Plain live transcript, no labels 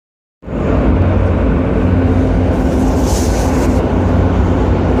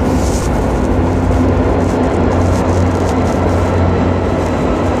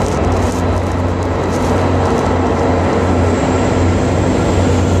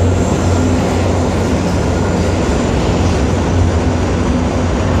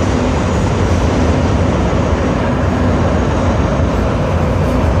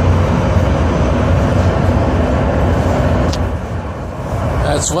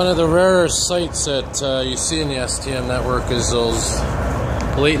It's one of the rarer sights that you see in the STM network is those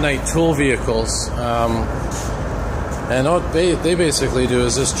late night tool vehicles. And what they basically do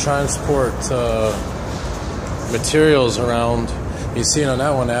is just transport materials around. You see on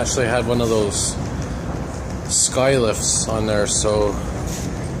that one, they actually had one of those sky lifts on there, so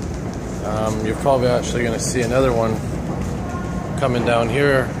you're probably actually going to see another one coming down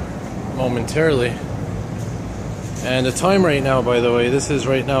here momentarily. And the time right now, by the way, this is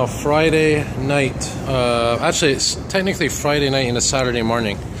right now Friday night. Actually, it's technically Friday night into Saturday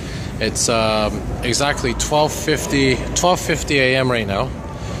morning. It's exactly 12:50 a.m. right now,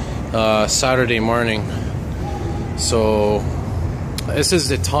 Saturday morning. So this is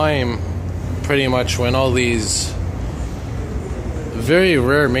the time pretty much when all these very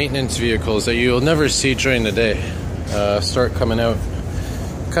rare maintenance vehicles that you'll never see during the day start coming out,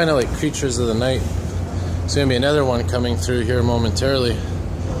 kind of like creatures of the night. There's going to be another one coming through here momentarily.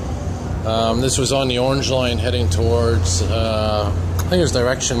 This was on the orange line heading towards, I think it was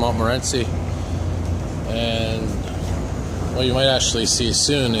direction Montmorency. And what you might actually see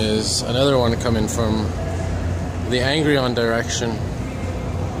soon is another one coming from the Angrion direction,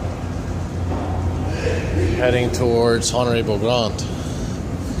 heading towards Lionel-Groulx.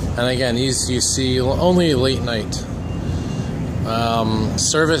 And again, these you see only late night.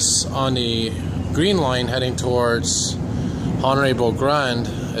 Service on the green line heading towards Lionel-Groulx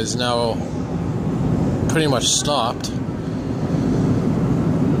is now pretty much stopped.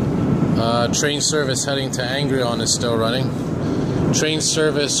 Train service heading to Angrion is still running. Train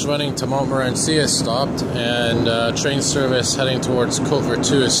service running to Montmorency is stopped, and train service heading towards Côte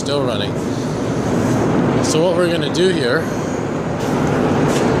 2 is still running. So what we're going to do here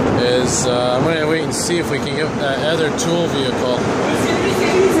is I'm going to wait and see if we can get that other tool vehicle.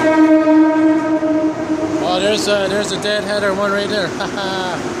 Oh, there's a dead header one right there.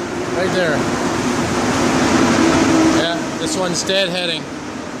 Right there. Yeah, this one's dead heading.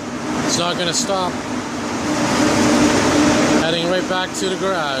 It's not going to stop. Heading right back to the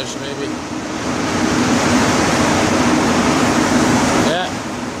garage, maybe. Yeah.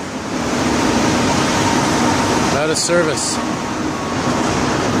 Out of service.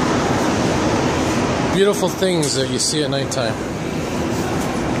 Beautiful things that you see at nighttime.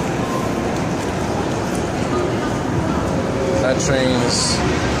 That train's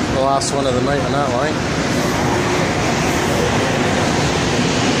the last one of the night on that line.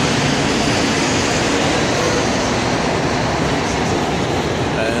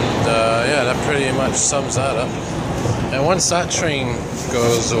 And yeah, that pretty much sums that up. And once that train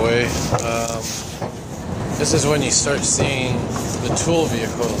goes away, this is when you start seeing the tool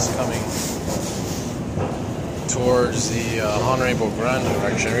vehicles coming towards the Lionel-Groulx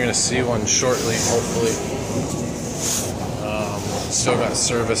direction. We're going to see one shortly, hopefully. Still got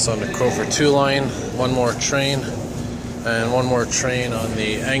service on the Côte 2 line, one more train, and one more train on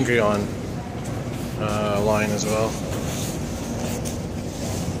the Angrion line as well.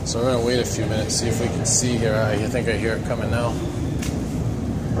 So we're going to wait a few minutes, see if we can see here. I think I hear it coming now.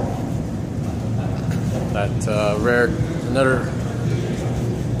 That another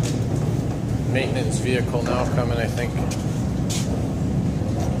maintenance vehicle now coming, I think.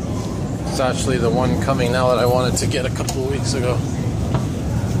 It's actually the one coming now that I wanted to get a couple of weeks ago.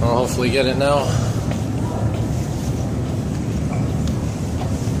 I'll hopefully get it now.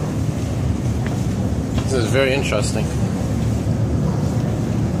 This is very interesting.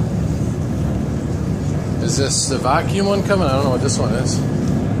 Is this the vacuum one coming? I don't know what this one is.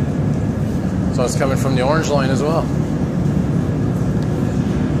 So it's coming from the orange line as well.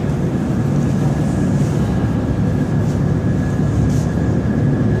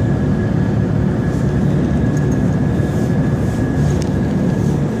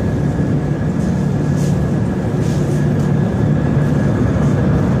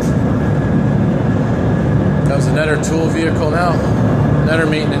 Comes another tool vehicle now, another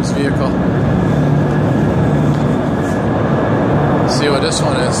maintenance vehicle. Let's see what this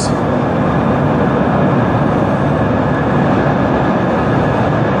one is.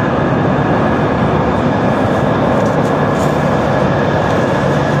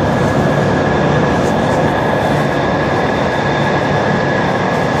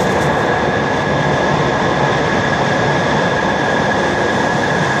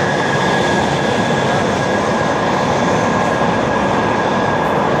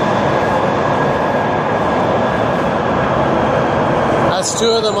 That's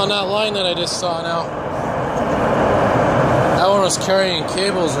two of them on that line that I just saw now. That one was carrying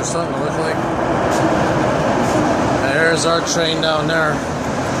cables or something, it looked like. And there's our train down there.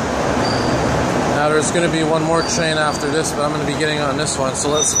 Now there's going to be one more train after this, but I'm going to be getting on this one. So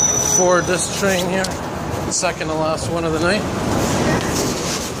let's board this train here. Second to last one of the night.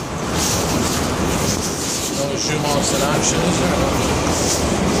 No Jumos in action,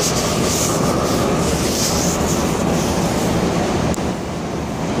 is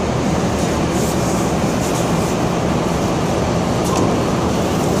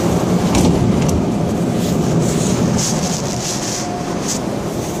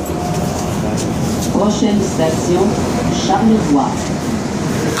Prochaine station, Charlevoix.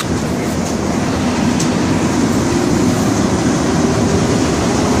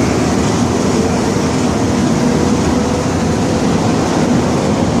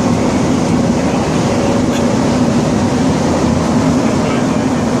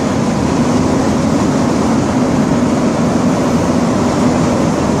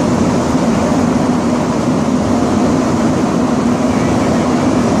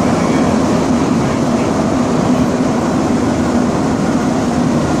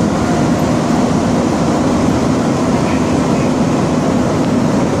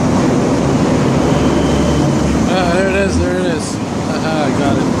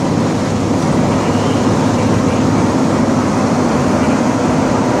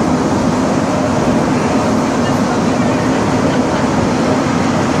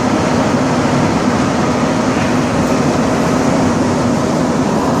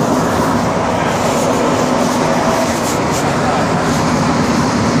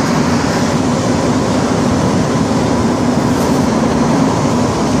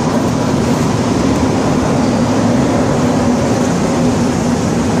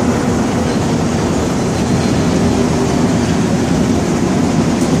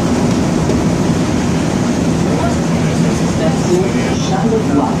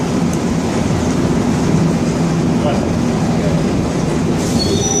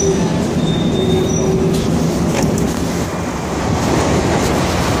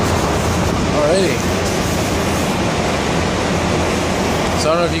 So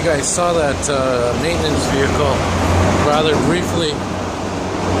I don't know if you guys saw that maintenance vehicle rather briefly.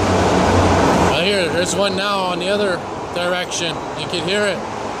 Well, there's one now on the other direction. You can hear it.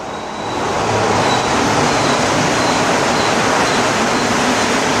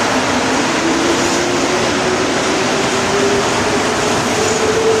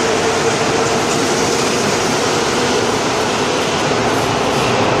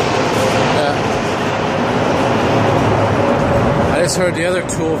 I just heard the other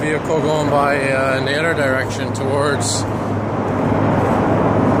tool vehicle going by in the other direction towards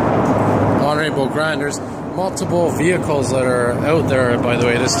Lionel-Groulx. There's multiple vehicles that are out there, by the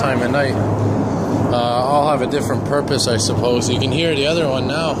way, this time of night. All have a different purpose, I suppose. You can hear the other one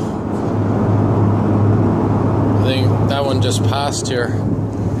now. I think that one just passed here.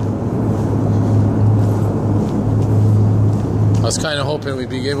 I was kind of hoping we'd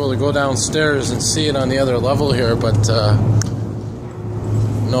be able to go downstairs and see it on the other level here, but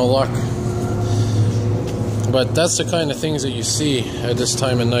no luck. But that's the kind of things that you see at this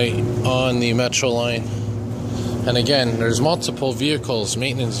time of night on the metro line. And again, there's multiple vehicles,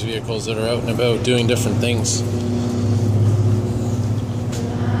 maintenance vehicles, that are out and about doing different things. I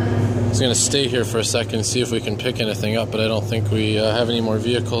was going to stay here for a second and see if we can pick anything up, but I don't think we have any more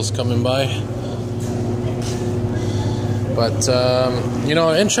vehicles coming by. But you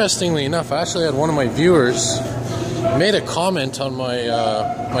know, interestingly enough, I actually had one of my viewers made a comment on my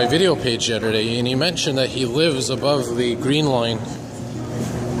my video page yesterday, and he mentioned that he lives above the green line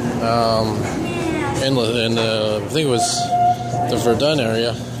in the I think it was the Verdun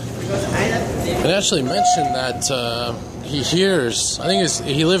area, and actually mentioned that he hears, I think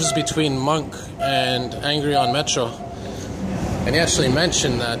he lives between Monk and Angry on Metro, and he actually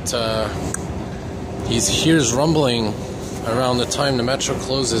mentioned that he hears rumbling around the time the metro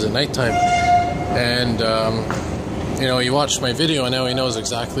closes at nighttime. And you know, he watched my video and now he knows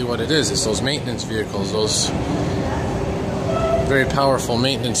exactly what it is. It's those maintenance vehicles, those very powerful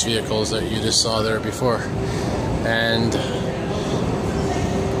maintenance vehicles that you just saw there before. And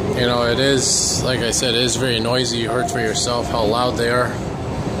you know, it is, like I said, it is very noisy. You heard for yourself how loud they are.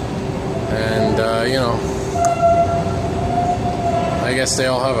 And you know, I guess they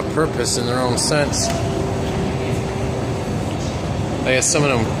all have a purpose in their own sense. I guess some of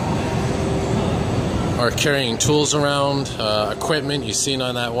them are carrying tools around, equipment. You've seen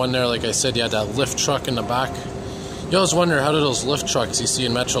on that one there, like I said, you had that lift truck in the back. You always wonder, how do those lift trucks you see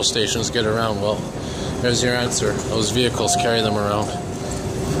in metro stations get around? Well, there's your answer. Those vehicles carry them around.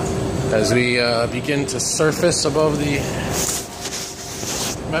 As we begin to surface above the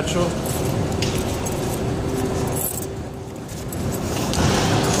metro.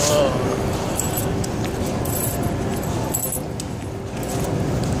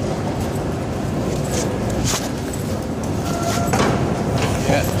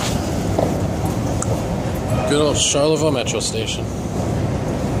 Oh, Charleville Metro Station.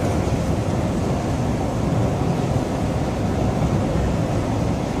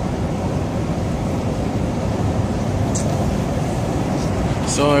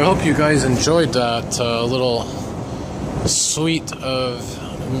 So I hope you guys enjoyed that little suite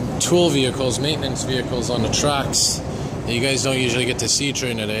of tool vehicles, maintenance vehicles on the tracks that you guys don't usually get to see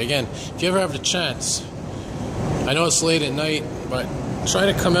during the day. Again, if you ever have the chance, I know it's late at night, but try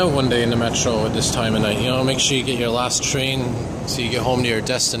to come out one day in the metro at this time of night. You know, make sure you get your last train so you get home to your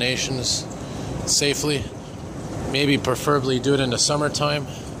destinations safely. Maybe preferably do it in the summertime.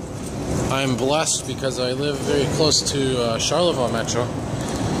 I'm blessed because I live very close to Charleville Metro.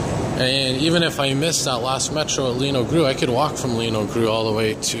 And even if I missed that last metro at Lionel-Groulx, I could walk from Lionel-Groulx all the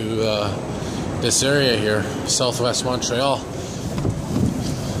way to this area here, southwest Montreal.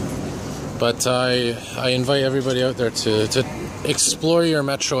 But I invite everybody out there to explore your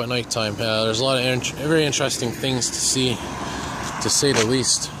metro at nighttime. There's a lot of very interesting things to see, to say the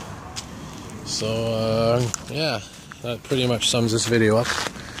least. So yeah, that pretty much sums this video up.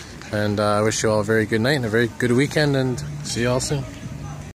 And I wish you all a very good night and a very good weekend, and see you all soon.